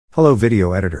Hello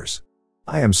video editors.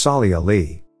 I am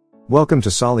Salih. Welcome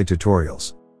to Salih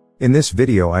Tutorials. In this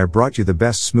video I have brought you the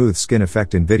best smooth skin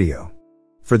effect in video.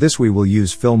 For this we will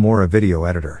use Filmora video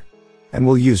editor. And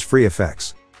we'll use free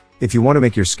effects. If you want to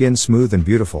make your skin smooth and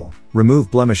beautiful,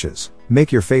 remove blemishes,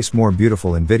 make your face more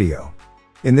beautiful in video.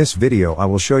 In this video I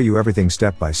will show you everything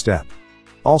step by step.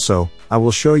 Also, I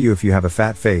will show you if you have a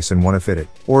fat face and want to fit it,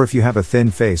 or if you have a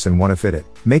thin face and want to fit it,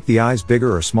 make the eyes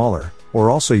bigger or smaller, or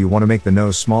also you want to make the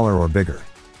nose smaller or bigger.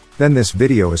 Then this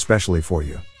video especially for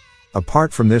you.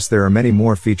 Apart from this there are many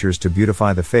more features to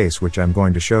beautify the face which I'm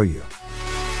going to show you.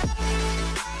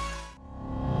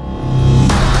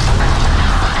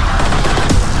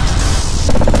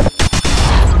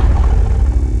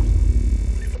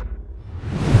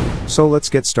 So let's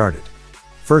get started.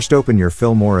 First open your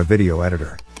Filmora video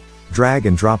editor. Drag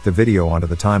and drop the video onto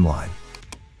the timeline.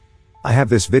 I have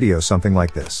this video something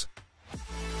like this.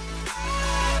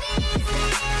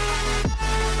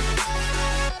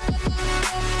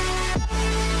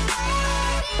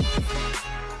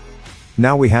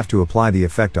 Now we have to apply the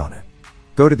effect on it.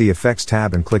 Go to the Effects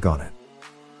tab and click on it.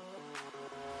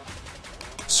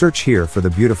 Search here for the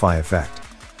Beautify effect.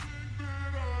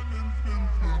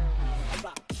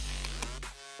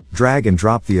 Drag and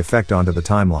drop the effect onto the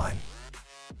timeline.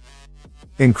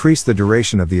 Increase the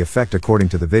duration of the effect according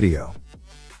to the video.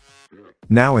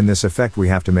 Now in this effect we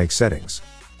have to make settings.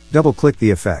 Double click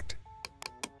the effect.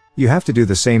 You have to do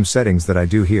the same settings that I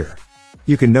do here.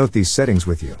 You can note these settings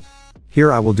with you. Here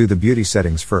I will do the beauty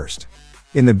settings first.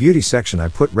 In the beauty section I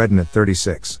put redden at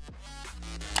 36.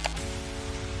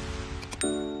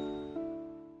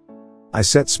 I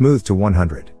set smooth to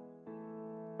 100.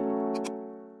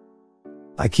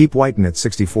 I keep whiten at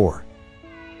 64.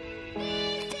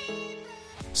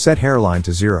 Set hairline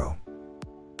to 0.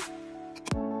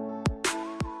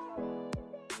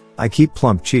 I keep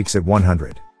plump cheeks at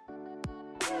 100.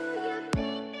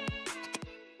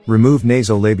 Remove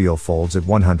nasolabial folds at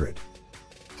 100.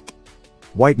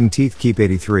 Whiten teeth keep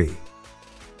 83.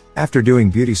 After doing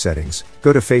beauty settings,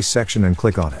 go to face section and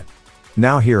click on it.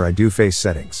 Now here I do face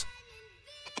settings.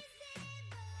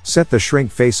 Set the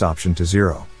shrink face option to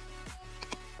 0.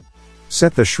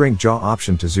 Set the shrink jaw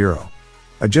option to 0.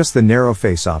 Adjust the narrow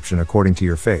face option according to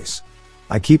your face.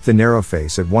 I keep the narrow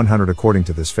face at 100 according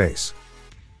to this face.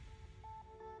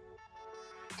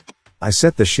 I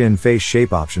set the shin face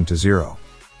shape option to 0.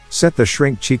 Set the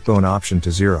shrink cheekbone option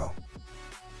to 0.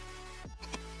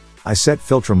 I set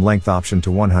philtrum length option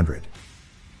to 100.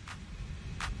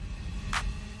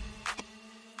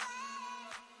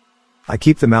 I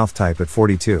keep the mouth type at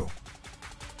 42.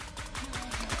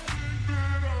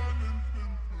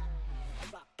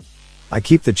 I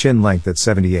keep the chin length at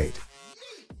 78.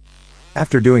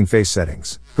 After doing face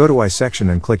settings, go to eye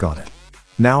section and click on it.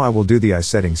 Now I will do the eye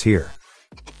settings here.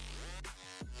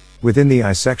 Within the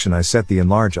eye section I set the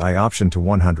enlarge eye option to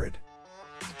 100.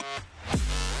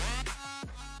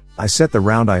 I set the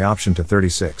round eye option to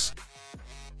 36.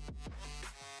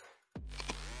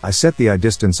 I set the eye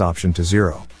distance option to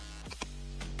 0.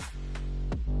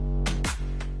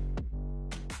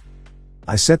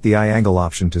 I set the eye angle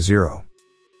option to 0.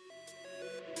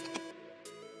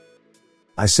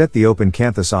 I set the open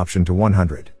canthus option to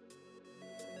 100.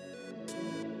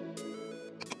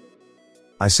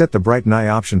 I set the brighten eye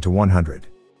option to 100.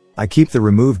 I keep the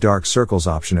remove dark circles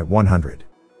option at 100.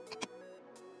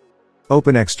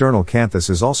 Open external canthus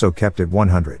is also kept at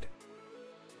 100.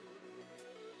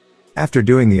 After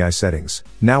doing the eye settings,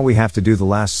 now we have to do the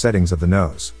last settings of the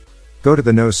nose. Go to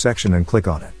the nose section and click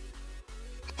on it.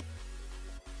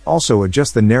 Also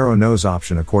adjust the narrow nose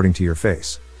option according to your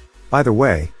face. By the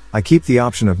way, I keep the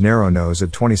option of narrow nose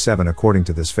at 27 according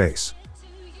to this face.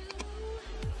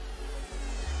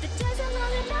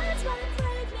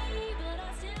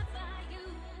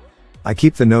 I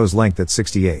keep the nose length at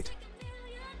 68.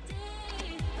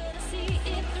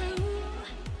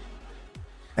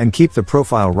 And keep the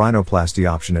profile rhinoplasty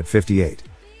option at 58.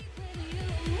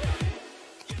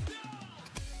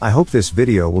 I hope this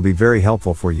video will be very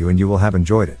helpful for you and you will have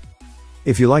enjoyed it.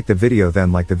 If you like the video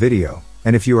then like the video.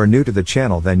 And if you are new to the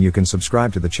channel then you can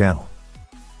subscribe to the channel.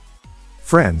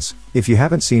 Friends, if you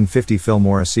haven't seen 50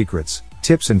 Filmora secrets,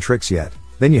 tips and tricks yet,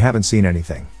 then you haven't seen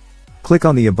anything. Click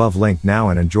on the above link now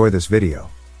and enjoy this video.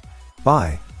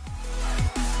 Bye.